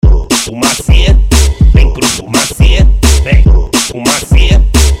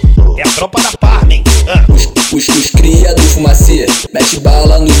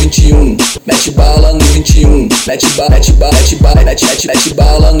mete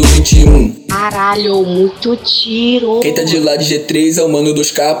bala no 21. Caralho, muito tiro. Quem tá de lá de G3 é o mano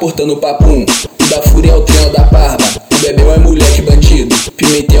 2K portando papum. O da Fúria é o treino da Parma. O Bebel é moleque bandido.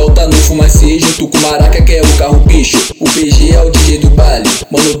 Pimentel tá no Fumacê junto com o Maraca que é o carro bicho. O PG é o DJ do baile.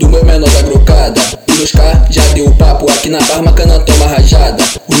 Mano do meu menor da grocada. O 2K já deu o papo. Aqui na Parma cana toma rajada.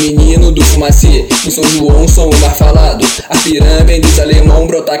 O menino do Fumacê em São João são o mais falado. A pirâmide dos alemão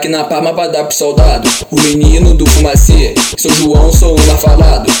brotar aqui na Parma pra dar pro soldado. O menino do Fumacê em São João são o mais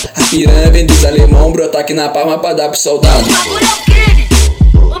falado. A pirâmide dos alemão brotar aqui na Parma pra dar pro soldado. O bagulho é um crime,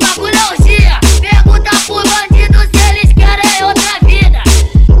 o bagulho é orgia. Pergunta pro bandido se eles querem outra vida.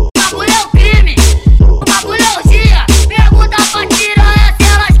 O bagulho é um crime, o bagulho é orgia. Pergunta pra tiranha se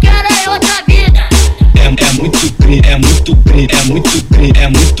elas querem outra vida. É muito crime, é muito crime, é muito crime, é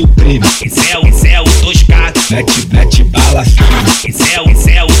muito crime. Isso é o 2K, mete bala. Isso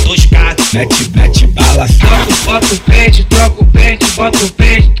é o 2K, mete bala. Bota o pente, troca o pente, bota o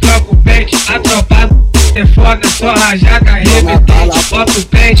pente, troca o pente. A tropa é foda, só rajada arrebentante. Bota o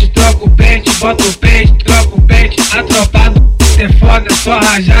pente, troca o pente, bota o pente, troca o pente. A tropa é foda, só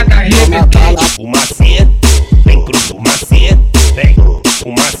rajada arrebentante. Fumacê, vem pro Fumacê, vem.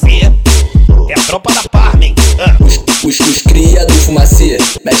 Fumacê, é a tropa da Parma, hein? Os cria do Fumacê,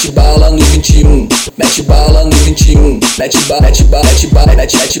 mete bala no 21, mete bala no 21, mete bala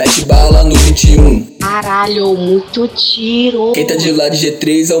no 21. Caralho, muito tiro. Quem tá de lá de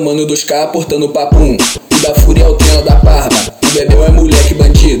G3 é o mano 2K portando papum. O da Fúria é o treino da Parma. O Bebel é moleque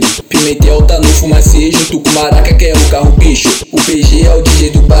bandido. Pimentel tá no Fumacê junto com o Maraca que é o carro bicho. O PG é o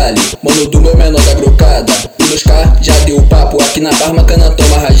DJ do baile, mano do meu menor da grocada. O 2K já deu o papo. Aqui na Parma cana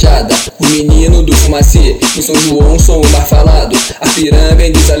toma rajada. O menino do Fumacê em São João são o mais falado. A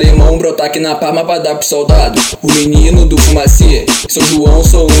pirâmide dos alemão brotar aqui na Parma pra dar pro soldado. O menino do Fumacê em São João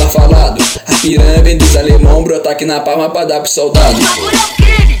são o mais falado. A pirâmide dos alemão brotar aqui na Parma pra dar pro soldado. O bagulho é um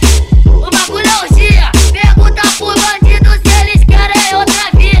crime, o bagulho é orgia. Pergunta pro bandido se eles querem outra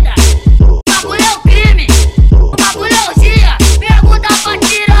vida. O bagulho é um crime, o bagulho é orgia. Pergunta pra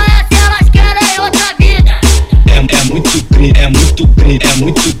tiranha se elas querem outra vida. É muito crime, é muito crime, é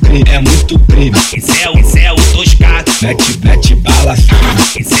muito crime, é muito crime. Isso é o 2K, mete bala.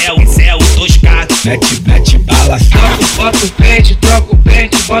 Isso é o 2K, mete bala. Bota o pente, troca o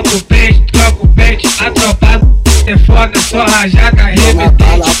pente, bota o pente, troca o pente. A tropa é foda, só rajada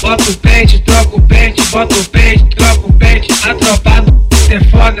arrebentante. Bota o pente, troca o pente, bota o pente, troca o pente. A tropa é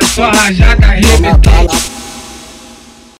foda, só rajada arrebentante.